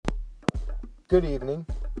good evening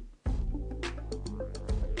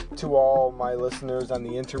to all my listeners on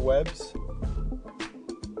the interwebs.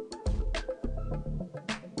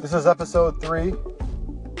 This is episode 3.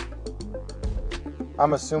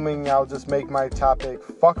 I'm assuming I'll just make my topic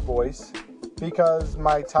Fuckboys, because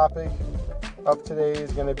my topic of today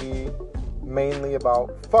is going to be mainly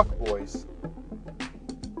about fuckboys.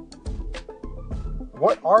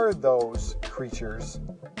 What are those creatures?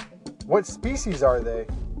 What species are they?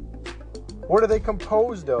 What are they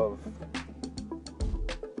composed of?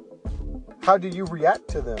 How do you react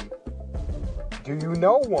to them? Do you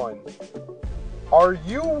know one? Are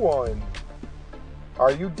you one?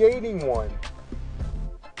 Are you dating one?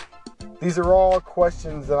 These are all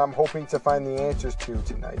questions that I'm hoping to find the answers to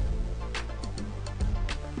tonight.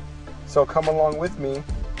 So come along with me,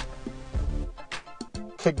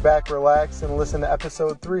 kick back, relax, and listen to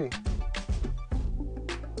episode 3,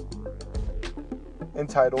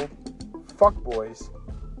 entitled Fuckboys.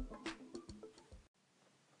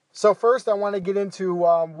 So first I want to get into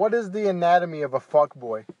what is the anatomy of a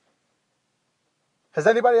fuckboy. Has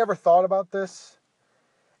anybody ever thought about this?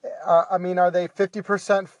 Are they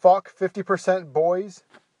 50% fuck, 50% boys?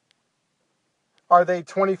 Are they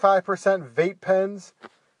 25% vape pens,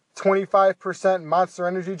 25% Monster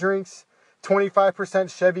Energy drinks, 25%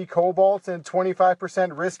 Chevy Cobalt, and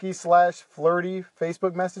 25% risky/flirty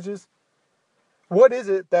Facebook messages? What is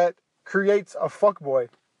it that creates a fuckboy?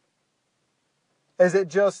 Is it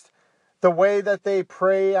just the way that they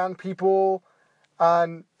prey on people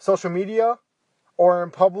on social media or in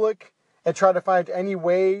public and try to find any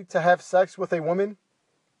way to have sex with a woman?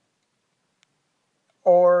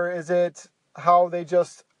 Or is it how they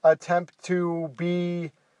just attempt to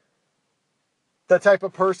be the type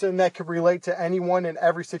of person that could relate to anyone in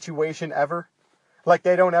every situation ever? Like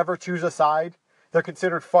they don't ever choose a side. They're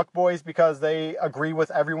considered fuckboys because they agree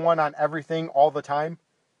with everyone on everything all the time.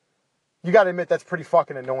 You gotta admit that's pretty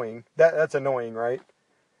fucking annoying. That's annoying, right?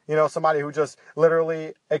 You know, somebody who just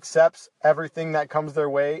literally accepts everything that comes their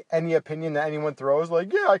way, any opinion that anyone throws,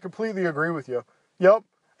 like, yeah, I completely agree with you. Yep,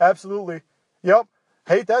 absolutely. Yep,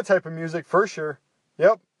 hate that type of music for sure.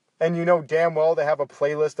 Yep, and you know damn well they have a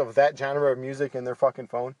playlist of that genre of music in their fucking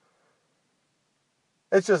phone.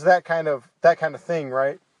 It's just that kind of thing,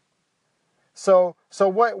 right? So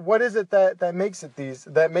what is it that makes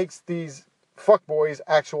these fuckboys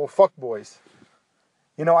actual fuckboys?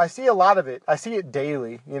 You know, I see a lot of it. I see it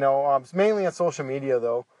daily, it's mainly on social media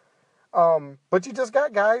though. But you just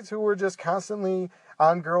got guys who are just constantly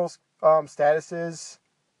on girls' statuses,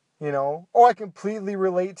 oh, I completely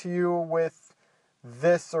relate to you with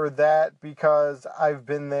this or that because I've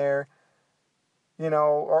been there,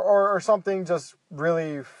 or something just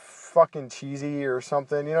really fucking cheesy or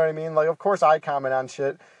something, you know what I mean? Like, of course I comment on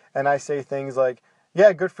shit and I say things like,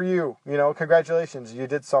 yeah, good for you, congratulations, you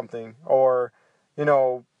did something, or,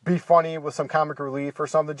 be funny with some comic relief or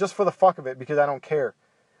something just for the fuck of it because I don't care.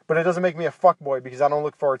 But it doesn't make me a fuckboy because I don't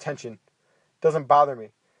look for attention. It doesn't bother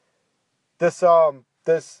me. This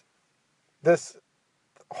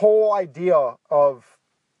whole idea of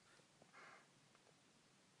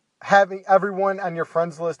having everyone on your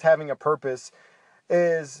friends list having a purpose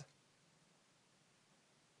is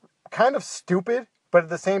kind of stupid, but at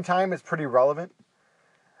the same time it's pretty relevant.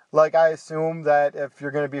 Like, I assume that if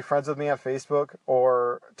you're going to be friends with me on Facebook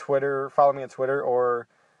or Twitter, follow me on Twitter or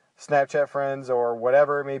Snapchat friends or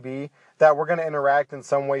whatever it may be, that we're going to interact in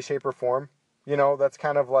some way, shape, or form. That's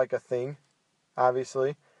kind of like a thing,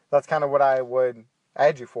 obviously. That's kind of what I would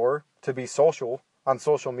add you for, to be social on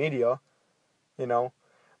social media,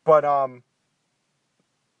 But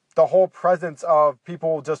the whole presence of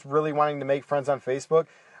people just really wanting to make friends on Facebook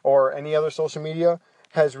or any other social media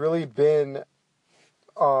has really been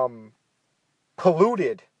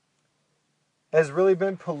polluted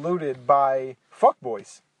by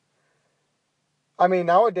fuckboys. I mean,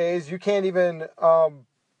 nowadays you can't even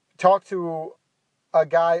talk to a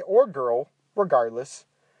guy or girl, regardless.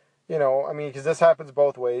 Because this happens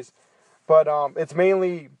both ways. But it's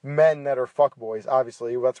mainly men that are fuckboys,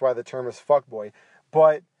 obviously. That's why the term is fuckboy.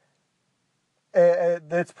 But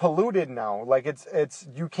it's polluted now. Like, it's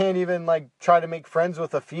you can't even try to make friends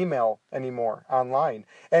with a female anymore online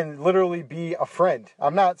and literally be a friend.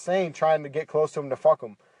 I'm not saying trying to get close to them to fuck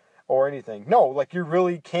them or anything. No, you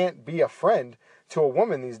really can't be a friend to a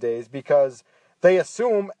woman these days because they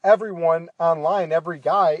assume everyone online, every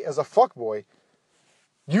guy, is a fuckboy.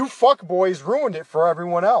 You fuckboys ruined it for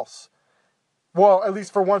everyone else. Well, at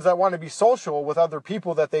least for ones that want to be social with other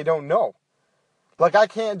people that they don't know. Like, I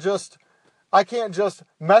can't just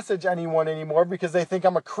message anyone anymore because they think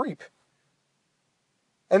I'm a creep.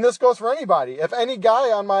 And this goes for anybody. If any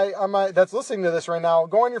guy on my that's listening to this right now,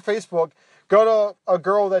 go on your Facebook, go to a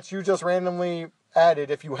girl that you just randomly added,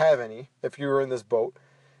 if you have any, if you were in this boat.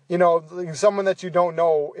 You know, someone that you don't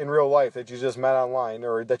know in real life that you just met online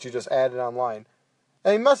or that you just added online.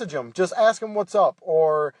 And message them. Just ask them what's up.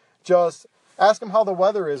 Or just ask them how the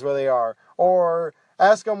weather is where they are. Or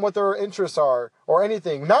ask them what their interests are. Or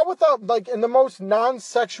anything. Not without, like, in the most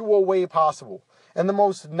non-sexual way possible. In the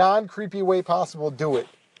most non-creepy way possible, do it.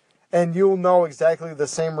 And you'll know exactly the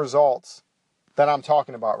same results that I'm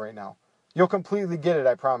talking about right now. You'll completely get it,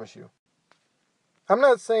 I promise you. I'm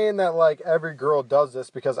not saying that, like, every girl does this,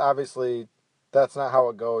 because obviously that's not how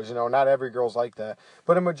it goes. You know, not every girl's like that.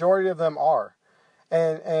 But a majority of them are.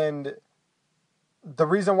 And the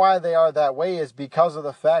reason why they are that way is because of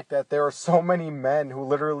the fact that there are so many men who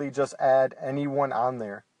literally just add anyone on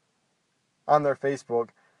their Facebook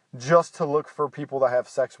just to look for people to have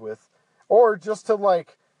sex with. Or just to,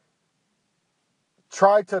 like,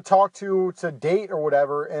 try to talk to date or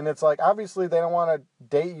whatever, and it's like, obviously they don't want to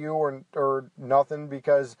date you or nothing,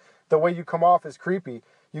 because the way you come off is creepy.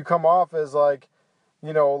 You come off as like,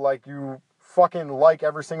 you know, like you fucking like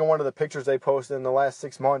every single one of the pictures they posted in the last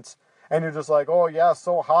 6 months, and you're just like, oh yeah,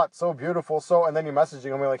 so hot, so beautiful, so, and then you're messaging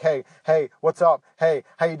them, you're like, hey, what's up? Hey,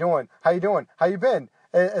 how you doing? How you been?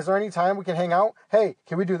 Is there any time we can hang out? Hey,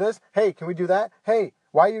 can we do this? Hey, can we do that? Hey,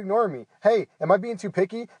 why are you ignoring me? Hey, am I being too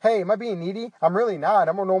picky? Hey, am I being needy? I'm really not.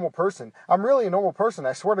 I'm a normal person. I'm really a normal person.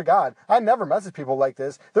 I swear to God. I never message people like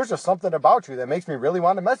this. There's just something about you that makes me really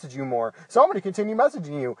want to message you more. So I'm going to continue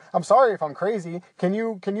messaging you. I'm sorry if I'm crazy. Can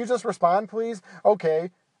you just respond, please?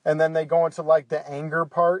 Okay. And then they go into, like, the anger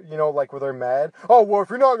part, you know, like, where they're mad. Oh, well, if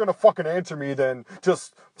you're not going to fucking answer me, then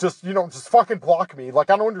just fucking block me. Like,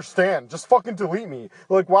 I don't understand. Just fucking delete me.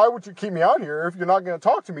 Like, why would you keep me on here if you're not going to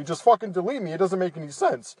talk to me? Just fucking delete me. It doesn't make any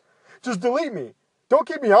sense. Just delete me. Don't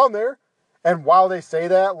keep me on there. And while they say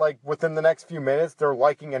that, like, within the next few minutes, they're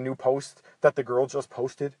liking a new post that the girl just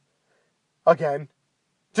posted. Again.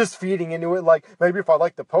 Just feeding into it. Like, maybe if I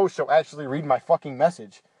like the post, she'll actually read my fucking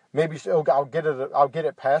message. Maybe I'll get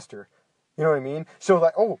it past her. You know what I mean? So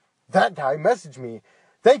like, oh, that guy messaged me.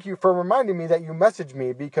 Thank you for reminding me that you messaged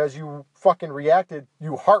me, because you fucking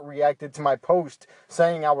heart reacted to my post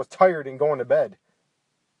saying I was tired and going to bed.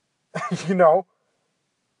 You know?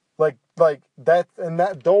 Like that, and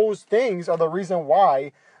those things are the reason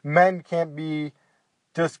why men can't be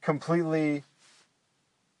just completely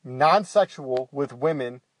non-sexual with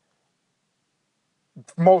women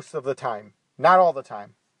most of the time. Not all the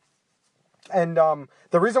time. And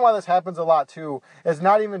the reason why this happens a lot, too, is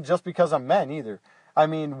not even just because of men, either. I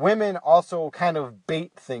mean, women also kind of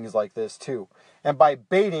bait things like this, too. And by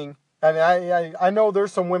baiting, and I know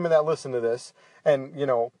there's some women that listen to this, and, you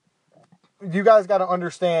know, you guys got to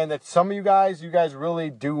understand that some of you guys really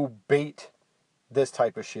do bait this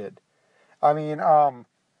type of shit. I mean,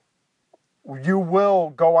 you will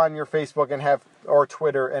go on your Facebook and or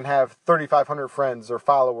Twitter and have 3,500 friends or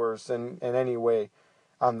followers in any way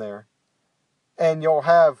on there. And you'll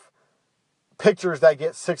have pictures that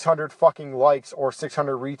get 600 fucking likes or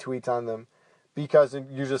 600 retweets on them, because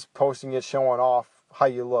you're just posting it, showing off how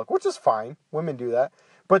you look, which is fine. Women do that.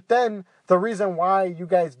 But then the reason why you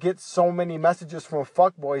guys get so many messages from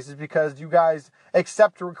fuckboys is because you guys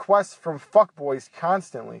accept requests from fuckboys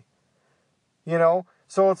constantly. You know?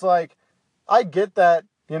 So it's like, I get that,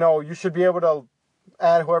 you know, you should be able to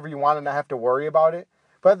add whoever you want and not have to worry about it.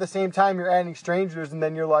 But at the same time, you're adding strangers, and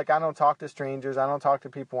then you're like, I don't talk to strangers. I don't talk to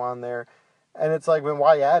people on there. And it's like, well,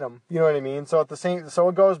 why add them? You know what I mean? So so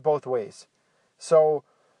it goes both ways. So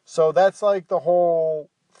that's like the whole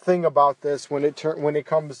thing about this when it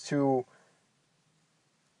comes to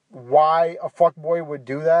why a fuckboy would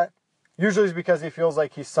do that. Usually it's because he feels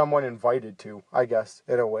like he's someone invited to, I guess,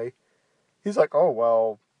 in a way. He's like, oh,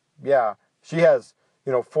 well, yeah, she has,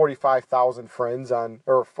 45,000 friends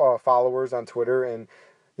or followers on Twitter, and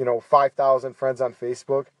 5,000 friends on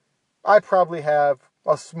Facebook. I probably have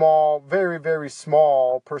a small, very, very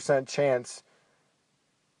small % chance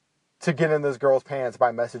to get in this girl's pants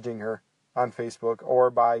by messaging her on Facebook or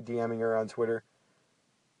by DMing her on Twitter.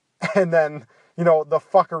 And then, the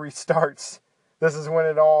fuckery starts. This is when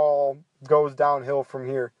it all goes downhill from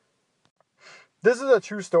here. This is a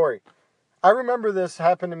true story. I remember this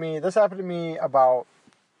happened to me. This happened to me about,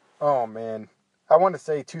 I want to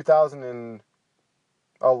say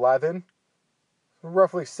 2011,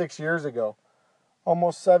 roughly 6 years ago,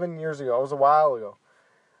 almost 7 years ago. It was a while ago.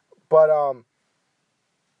 But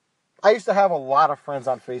I used to have a lot of friends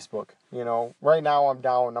on Facebook. Right now I'm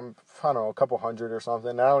down, I don't know, a couple hundred or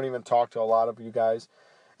something. I don't even talk to a lot of you guys.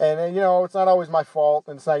 And, it's not always my fault,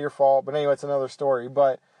 and it's not your fault. But anyway, it's another story.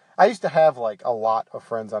 But I used to have, like, a lot of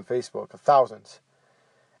friends on Facebook, thousands.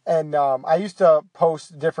 And I used to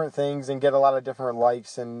post different things and get a lot of different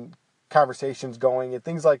likes and conversations going and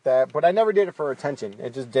things like that. But I never did it for attention. I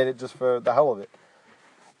just did it just for the hell of it.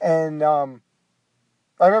 And I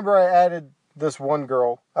remember I added this one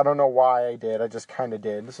girl. I don't know why I did. I just kind of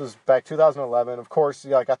did. This was back 2011. Of course,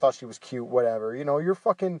 I thought she was cute, whatever. You're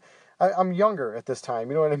fucking... I'm younger at this time.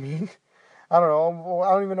 You know what I mean? I don't know.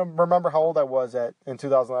 I don't even remember how old I was in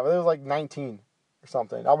 2011. It was like 19 or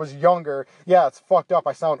something. I was younger. Yeah, it's fucked up.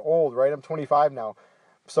 I sound old, right? I'm 25 now.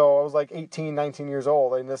 So I was like 18, 19 years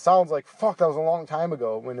old. And it sounds like, fuck, that was a long time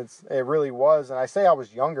ago when it really was. And I say I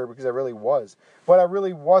was younger because I really was. But I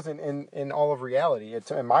really wasn't in all of reality.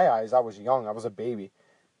 In my eyes, I was young. I was a baby.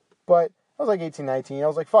 But I was like 18, 19. I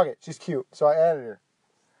was like, fuck it. She's cute. So I added her.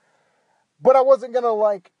 But I wasn't going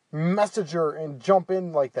to message her and jump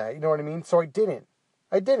in like that. You know what I mean? So I didn't.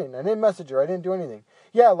 I didn't message her. I didn't do anything.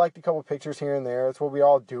 Yeah, I liked a couple pictures here and there. That's what we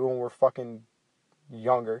all do when we're fucking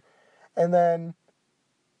younger. And then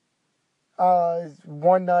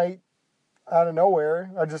one night, out of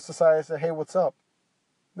nowhere, I just decided to say, hey, what's up?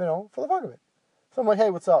 For the fuck of it. So I'm like, hey,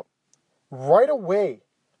 what's up? Right away,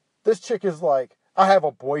 this chick is like, I have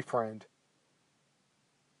a boyfriend.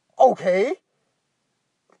 Okay,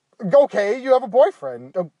 you have a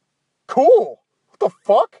boyfriend. Cool. What the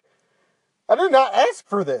fuck? I did not ask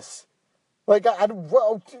for this. What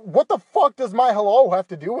the fuck does my hello have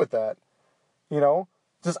to do with that?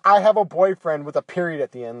 Just, I have a boyfriend with a period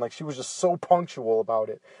at the end. She was just so punctual about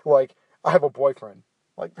it. I have a boyfriend.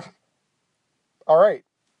 All right.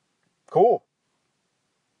 Cool.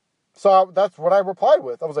 So that's what I replied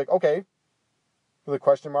with. I was like, okay. With a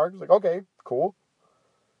question mark. I was like, okay, cool.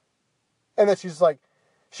 And then she's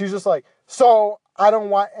just like, so I don't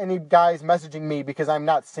want any guys messaging me because I'm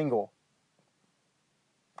not single.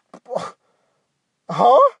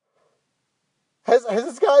 Huh? Has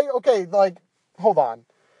this guy, okay, hold on.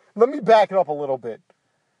 Let me back it up a little bit.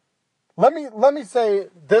 Let me say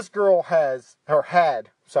this girl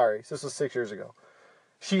sorry, this was 6 years ago.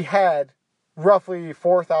 She had roughly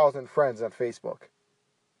 4,000 friends on Facebook.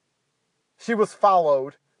 She was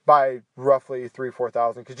followed by roughly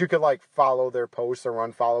 4,000 because you could follow their posts or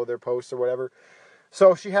unfollow their posts or whatever.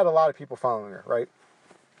 So she had a lot of people following her, right?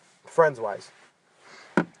 Friends-wise.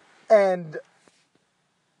 And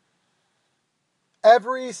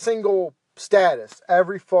every single status,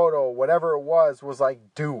 every photo, whatever it was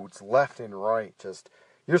dudes left and right. Just,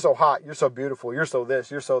 you're so hot, you're so beautiful, you're so this,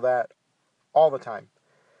 you're so that, all the time.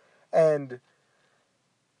 And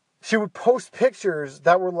she would post pictures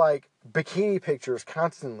that were bikini pictures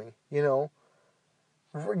constantly,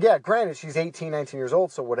 Yeah, granted, she's 18, 19 years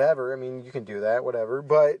old, so whatever. I mean, you can do that, whatever.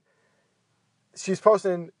 But she's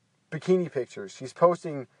posting bikini pictures. She's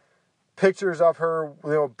posting pictures of her,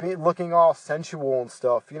 looking all sensual and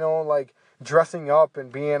stuff, dressing up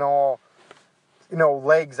and being all,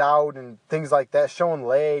 legs out and things like that, showing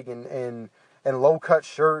leg and low-cut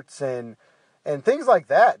shirts and things like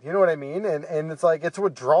that, you know what I mean? And it's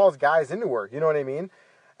what draws guys into her, you know what I mean?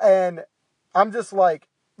 And I'm just like,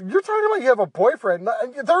 you're talking about you have a boyfriend.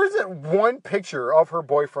 There isn't one picture of her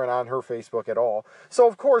boyfriend on her Facebook at all. So,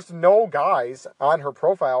 of course, no guys on her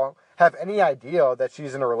profile have any idea that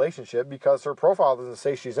she's in a relationship because her profile doesn't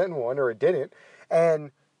say she's in one, or it didn't. And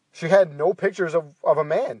she had no pictures of a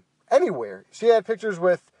man anywhere. She had pictures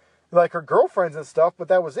with, her girlfriends and stuff, but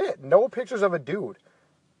that was it. No pictures of a dude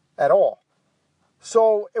at all.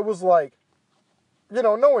 So, it was no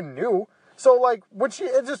one knew. So, when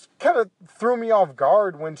it just kind of threw me off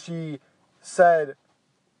guard when she said,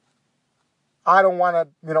 I don't want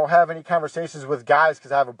to, have any conversations with guys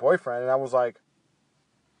because I have a boyfriend. And I was like,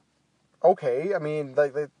 okay, I mean,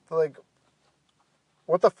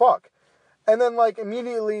 what the fuck? And then,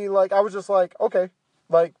 immediately, I was just like, okay,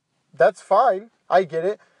 that's fine. I get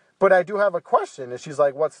it. But I do have a question. And she's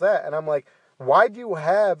like, what's that? And I'm like, why do you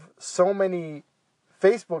have so many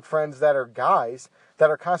Facebook friends that are guys that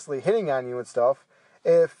are constantly hitting on you and stuff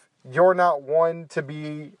if you're not one to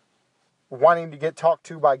be wanting to get talked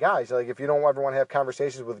to by guys? If you don't ever want to have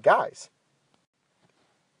conversations with guys.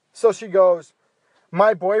 So she goes,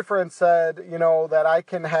 my boyfriend said, that I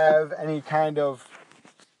can have any kind of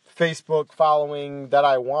Facebook following that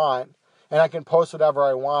I want, and I can post whatever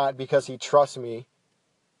I want because he trusts me.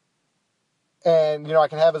 And, I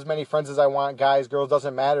can have as many friends as I want, guys, girls,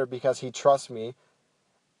 doesn't matter because he trusts me.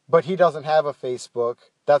 But he doesn't have a Facebook.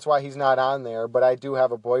 That's why he's not on there. But I do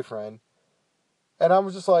have a boyfriend. And I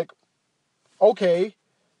was just like, okay.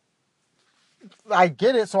 I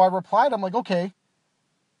get it. So I replied. I'm like, okay.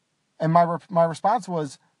 And my response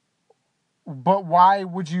was, But why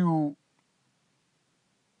would you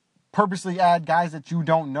purposely add guys that you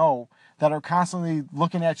don't know that are constantly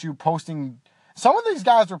looking at you posting? Some of these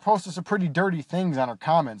guys are posting some pretty dirty things on our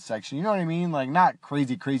comments section. You know what I mean? Like, not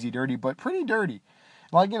crazy dirty, but pretty dirty.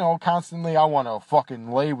 Like, constantly, I want to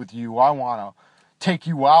fucking lay with you. I want to take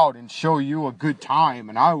you out and show you a good time.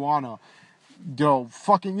 And I want to,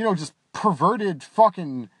 fucking, just perverted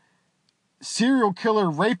fucking serial killer,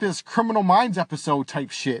 rapist, Criminal Minds episode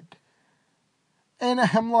type shit. And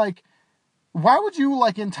I'm like, why would you,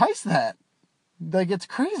 like, entice that? Like, it's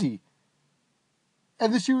crazy.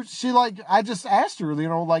 And then she like, I just asked her,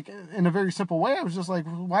 like, in a very simple way. I was just like,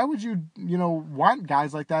 why would you, want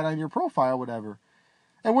guys like that on your profile, whatever?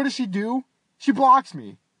 And what does she do? She blocks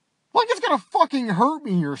me. Like, it's gonna fucking hurt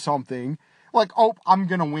me or something. Like, oh, I'm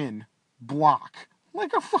gonna win. Block.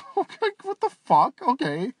 Like, what the fuck?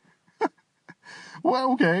 Okay.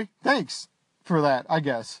 Well, okay. Thanks for that, I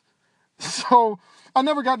guess. So, I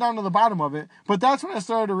never got down to the bottom of it, but that's when I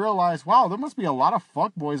started to realize, wow, there must be a lot of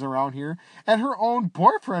fuckboys around here, and her own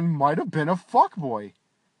boyfriend might have been a fuckboy.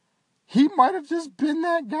 He might have just been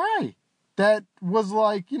that guy that was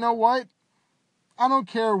like, you know what? I don't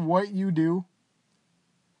care what you do,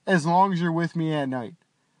 as long as you're with me at night.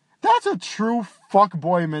 That's a true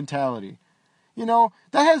fuckboy mentality. That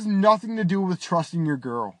has nothing to do with trusting your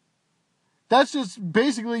girl. That's just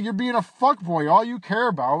basically you're being a fuckboy. All you care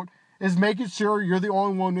about is making sure you're the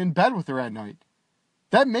only one in bed with her at night.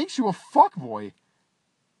 That makes you a fuckboy.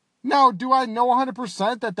 Now, do I know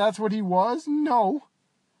 100% that that's what he was? No.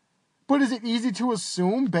 But is it easy to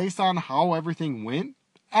assume based on how everything went?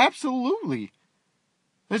 Absolutely.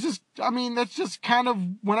 That's just kind of,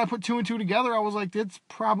 when I put two and two together, I was like, that's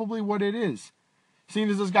probably what it is. Seeing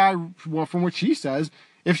as this guy, well, from what she says,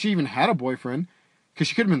 if she even had a boyfriend, because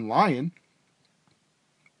she could have been lying,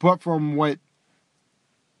 but from what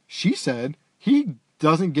she said, he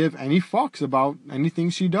doesn't give any fucks about anything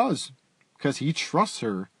she does, because he trusts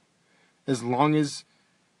her. As long as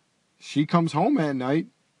she comes home at night,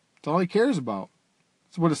 that's all he cares about.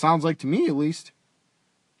 That's what it sounds like to me, at least.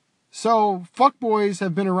 So, fuckboys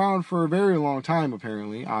have been around for a very long time,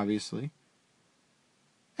 apparently, obviously.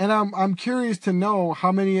 And I'm curious to know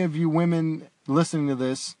how many of you women listening to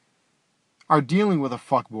this are dealing with a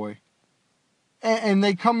fuckboy. And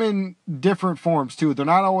they come in different forms, too. They're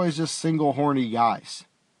not always just single, horny guys.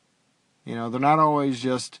 They're not always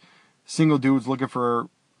just single dudes looking for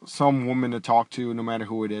some woman to talk to, no matter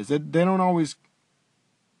who it is. They don't always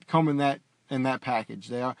come in that package.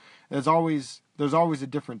 There's always a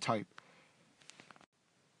different type.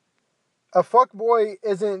 A fuckboy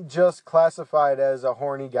isn't just classified as a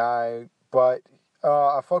horny guy, but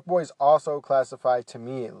a fuckboy is also classified, to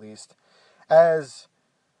me at least, as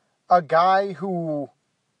a guy who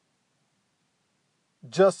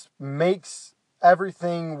just makes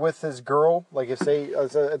everything with his girl, like if say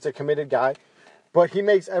it's a committed guy, but he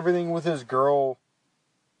makes everything with his girl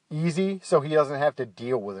easy so he doesn't have to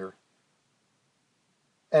deal with her.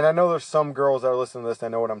 And I know there's some girls that are listening to this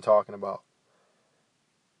that know what I'm talking about.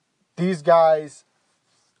 These guys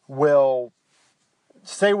will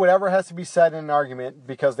say whatever has to be said in an argument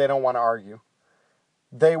because they don't want to argue.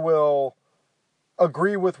 They will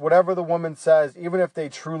agree with whatever the woman says, even if they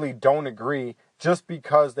truly don't agree, just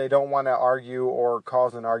because they don't want to argue or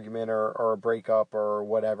cause an argument or a breakup or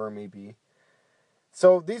whatever it may be.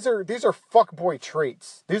 So these are fuckboy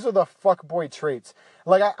traits. These are the fuckboy traits.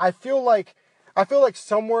 Like I feel like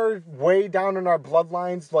somewhere way down in our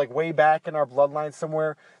bloodlines, like way back in our bloodlines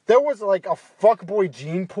somewhere, there was like a fuckboy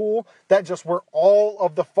gene pool that just where all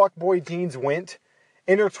of the fuckboy genes went,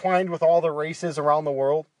 intertwined with all the races around the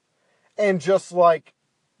world, and just like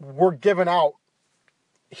were given out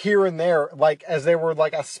here and there, like as they were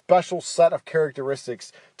like a special set of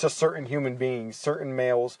characteristics to certain human beings, certain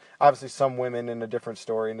males, obviously some women in a different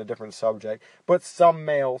story, in a different subject, but some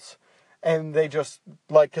males. And they just,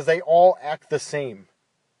 like, because they all act the same.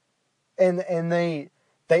 And they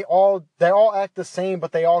all act the same,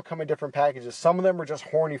 but they all come in different packages. Some of them are just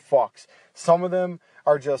horny fucks. Some of them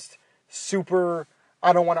are just super,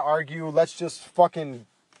 I don't want to argue, let's just fucking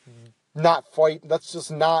not fight. Let's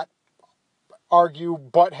just not argue,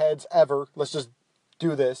 butt heads ever. Let's just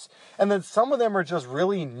do this. And then some of them are just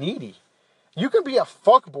really needy. You can be a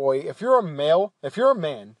fuckboy if you're a male, if you're a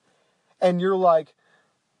man, and you're like,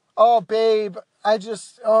 oh, babe, I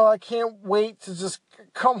can't wait to just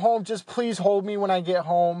come home. Just please hold me when I get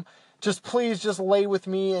home. Just please just lay with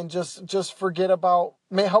me and just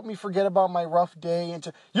help me forget about my rough day.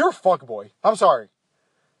 You're a fuckboy. I'm sorry.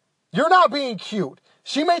 You're not being cute.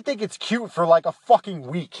 She may think it's cute for like a fucking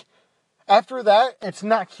week. After that, it's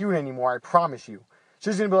not cute anymore, I promise you.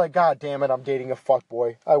 She's going to be like, God damn it, I'm dating a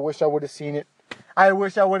fuckboy. I wish I would have seen it. I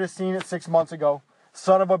wish I would have seen it 6 months ago.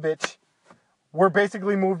 Son of a bitch. We're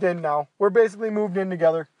basically moved in now. We're basically moved in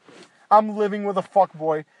together. I'm living with a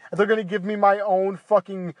fuckboy. They're going to give me my own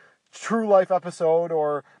fucking True Life episode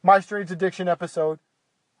or My Strange Addiction episode.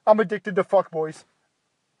 I'm addicted to fuckboys.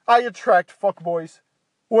 I attract fuckboys.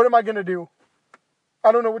 What am I going to do?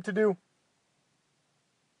 I don't know what to do.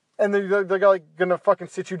 And they're like gonna fucking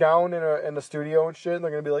sit you down in a studio and shit, and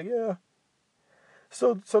they're gonna be like, yeah.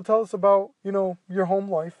 So tell us about, your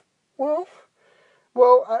home life. Well,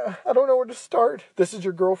 I don't know where to start. This is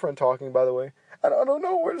your girlfriend talking, by the way. I don't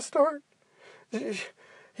know where to start.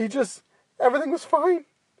 Everything was fine,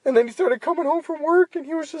 and then he started coming home from work, and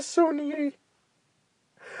he was just so needy.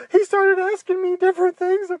 He started asking me different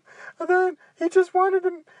things, and then he wanted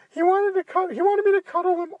me to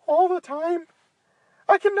cuddle him all the time.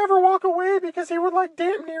 I could never walk away because he would like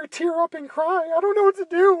damn near tear up and cry. I don't know what to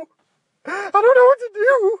do.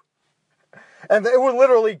 And it would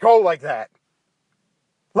literally go like that.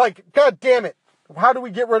 Like, God damn it. How do we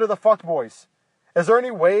get rid of the fuckboys? Is there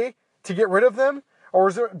any way to get rid of them?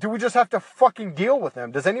 Or do we just have to fucking deal with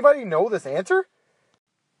them? Does anybody know this answer?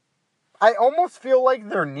 I almost feel like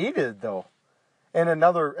they're needed, though. In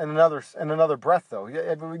another breath, though.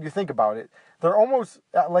 When you think about it, they're almost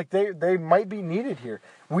like they might be needed here.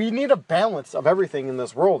 We need a balance of everything in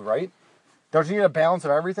this world, right? Don't you need a balance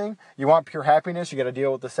of everything? You want pure happiness, you got to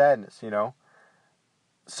deal with the sadness,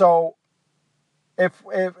 So, if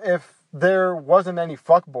there wasn't any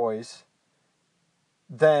fuckboys,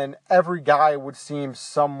 then every guy would seem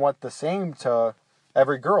somewhat the same to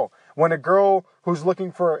every girl. When a girl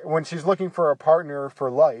when she's looking for a partner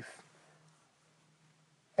for life,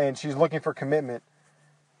 and she's looking for commitment,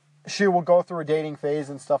 she will go through a dating phase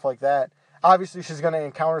and stuff like that. Obviously, she's going to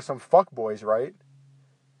encounter some fuckboys, right?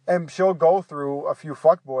 And she'll go through a few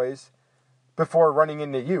fuckboys before running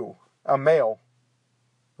into you, a male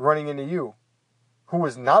running into you, who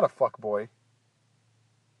is not a fuckboy,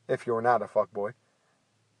 if you're not a fuckboy.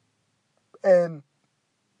 And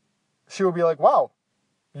she will be like, wow,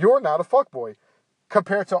 you're not a fuckboy,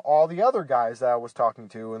 compared to all the other guys that I was talking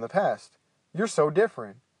to in the past. You're so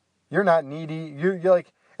different. You're not needy. You're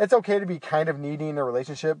like, it's okay to be kind of needy in a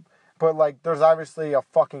relationship, but like, there's obviously a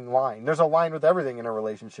fucking line. There's a line with everything in a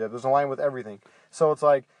relationship. There's a line with everything. So it's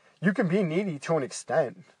like, you can be needy to an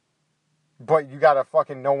extent, but you gotta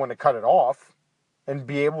fucking know when to cut it off and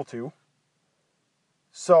be able to.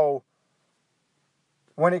 So,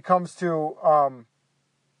 when it comes to,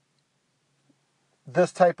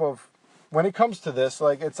 when it comes to this,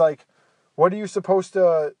 like, it's like, what are we supposed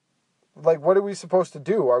to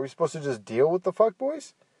do? Are we supposed to just deal with the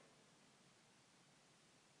fuckboys?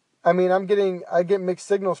 I mean, I get mixed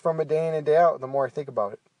signals from it day in and day out the more I think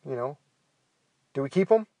about it, Do we keep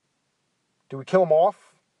them? Do we kill them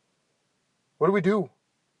off? What do we do?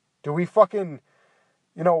 Do we fucking,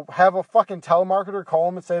 have a fucking telemarketer call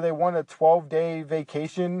them and say they want a 12-day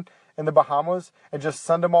vacation in the Bahamas and just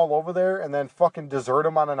send them all over there and then fucking desert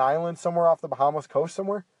them on an island somewhere off the Bahamas coast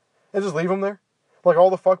somewhere and just leave them there? Like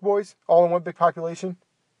all the fuckboys, all in one big population.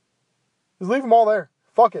 Just leave them all there.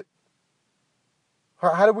 Fuck it.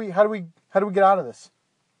 How do we get out of this?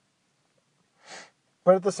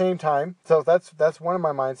 But at the same time, so that's one of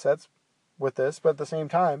my mindsets with this. But at the same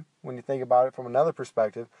time, when you think about it from another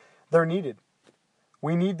perspective, they're needed.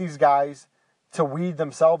 We need these guys to weed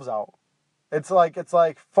themselves out. It's like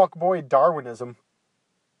fuckboy Darwinism.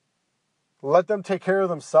 Let them take care of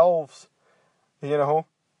themselves.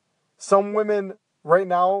 Some women right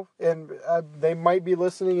now, and they might be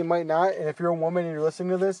listening and might not, and if you're a woman and you're listening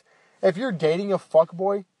to this, if you're dating a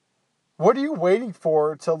fuckboy, what are you waiting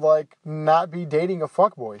for to, like, not be dating a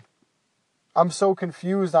fuckboy? I'm so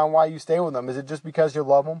confused on why you stay with them. Is it just because you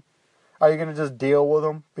love them? Are you going to just deal with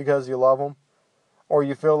them because you love them? Or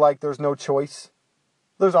you feel like there's no choice?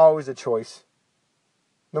 There's always a choice,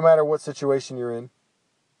 no matter what situation you're in.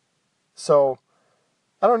 So,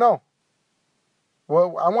 I don't know.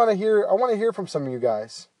 Well, I want to hear from some of you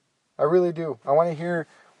guys. I really do. I want to hear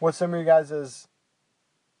what some of you guys'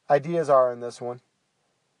 ideas are in this one.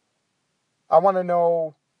 I want to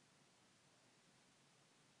know,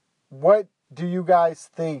 what do you guys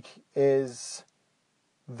think is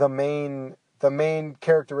the main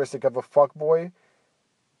characteristic of a fuckboy?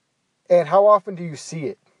 And how often do you see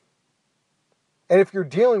it? And if you're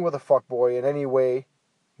dealing with a fuckboy in any way,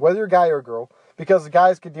 whether you're a guy or a girl, because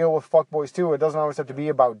guys can deal with fuckboys too. It doesn't always have to be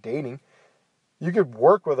about dating. You could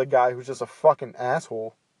work with a guy who's just a fucking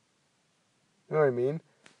asshole. You know what I mean?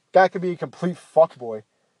 Guy could be a complete fuckboy.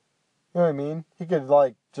 You know what I mean? He could,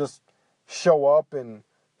 like, just show up and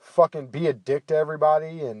fucking be a dick to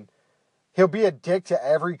everybody, and he'll be a dick to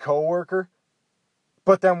every coworker.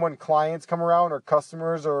 But then when clients come around, or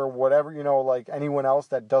customers, or whatever, like anyone else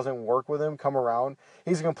that doesn't work with him come around,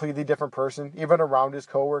 he's a completely different person, even around his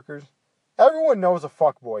coworkers. Everyone knows a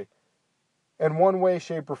fuckboy in one way,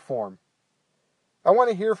 shape, or form. I want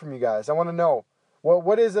to hear from you guys. I want to know,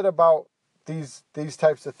 what is it about these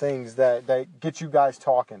types of things that get you guys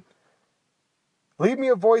talking? Leave me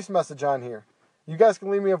a voice message on here. You guys can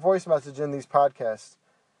leave me a voice message in these podcasts.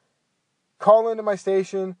 Call into my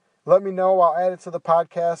station. Let me know. I'll add it to the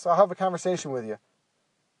podcast. I'll have a conversation with you.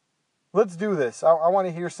 Let's do this. I want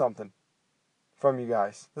to hear something from you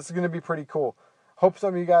guys. This is going to be pretty cool. Hope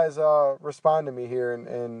some of you guys respond to me here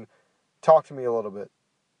and talk to me a little bit.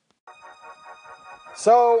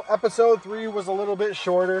 So, episode 3 was a little bit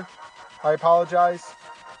shorter. I apologize.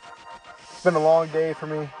 It's been a long day for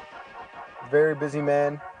me. Very busy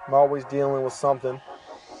man. I'm always dealing with something.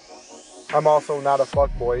 I'm also not a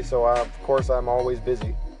fuckboy, so of course I'm always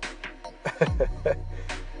busy.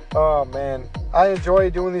 Oh man, I enjoy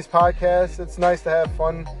doing these podcasts. It's nice to have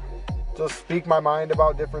fun, just speak my mind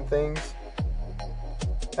about different things,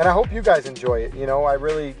 and I hope you guys enjoy it. I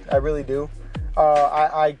really do.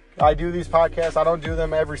 I do these podcasts. I don't do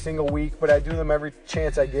them every single week, but I do them every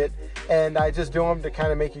chance I get, and I just do them to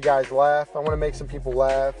kind of make you guys laugh. I want to make some people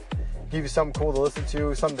laugh, give you something cool to listen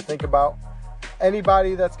to, something to think about.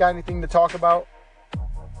 Anybody that's got anything to talk about,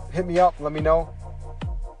 hit me up, let me know.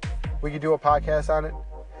 We could do a podcast on it.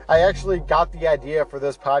 I actually got the idea for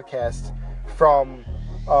this podcast from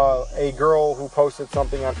a girl who posted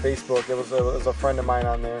something on Facebook. It was a friend of mine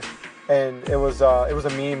on there, and it was a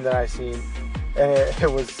meme that I seen, and it said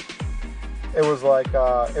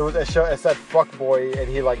fuckboy, and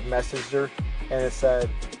he like messaged her, and it said,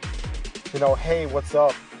 hey, what's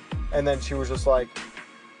up? And then she was just like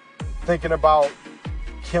thinking about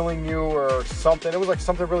killing you or something. It was like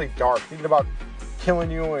something really dark, thinking about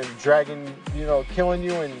killing you and dragging, killing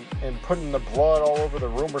you and putting the blood all over the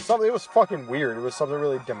room or something. It was fucking weird. It was something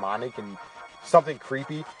really demonic and something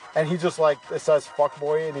creepy. And he just like, it says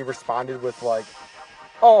fuckboy, and he responded with like,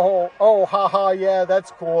 oh, haha, yeah,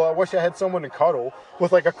 that's cool. I wish I had someone to cuddle,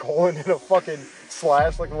 with like a colon and a fucking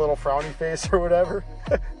slash, like a little frowny face or whatever.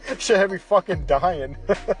 Shit had me fucking dying.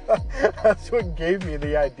 That's what gave me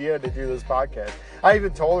the idea to do this podcast. I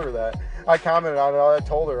even told her that. I commented on it. I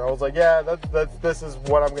told her. I was like, yeah, this is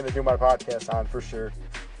what I'm going to do my podcast on for sure.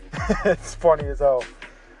 It's funny as hell.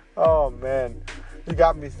 Oh, man. You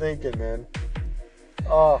got me thinking, man.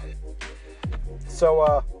 Oh.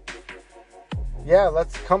 So, yeah,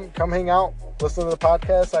 let's come hang out. Listen to the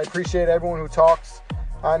podcast. I appreciate everyone who talks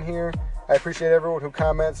on here. I appreciate everyone who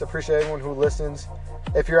comments. I appreciate everyone who listens.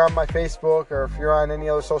 If you're on my Facebook, or if you're on any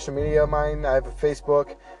other social media of mine, I have a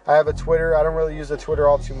Facebook. I have a Twitter. I don't really use the Twitter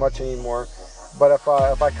all too much anymore. But if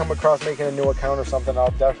I come across making a new account or something,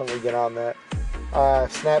 I'll definitely get on that.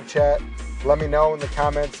 Snapchat. Let me know in the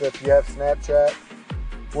comments if you have Snapchat.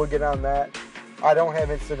 We'll get on that. I don't have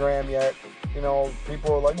Instagram yet.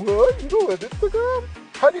 People are like, what? You don't have Instagram?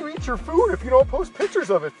 How do you eat your food if you don't post pictures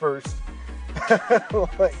of it first?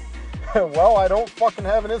 Like, well, I don't fucking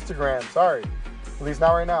have an Instagram. Sorry. At least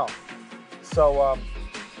not right now. So,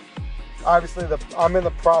 obviously, I'm in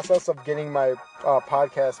the process of getting my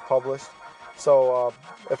podcast published. So,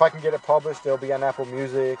 if I can get it published, it'll be on Apple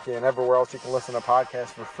Music and everywhere else you can listen to podcasts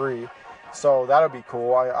for free. So, that'll be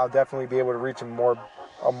cool. I'll definitely be able to reach a more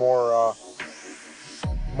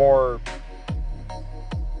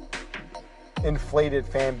inflated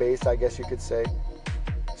fan base, I guess you could say.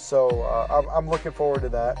 So, I'm looking forward to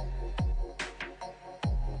that.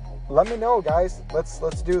 Let me know, guys.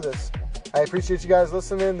 Let's do this. I appreciate you guys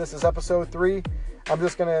listening. This is episode 3. I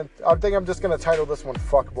think I'm just gonna title this one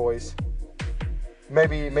 "Fuckboys."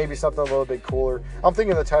 Maybe something a little bit cooler. I'm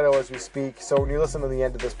thinking of the title as we speak. So when you listen to the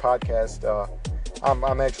end of this podcast,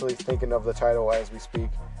 I'm actually thinking of the title as we speak.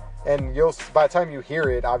 And by the time you hear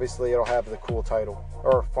it, obviously it'll have the cool title,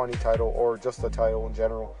 or a funny title, or just the title in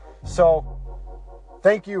general. So,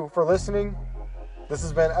 thank you for listening. This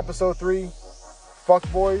has been episode 3,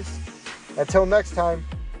 Fuckboys. Until next time,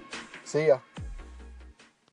 see ya.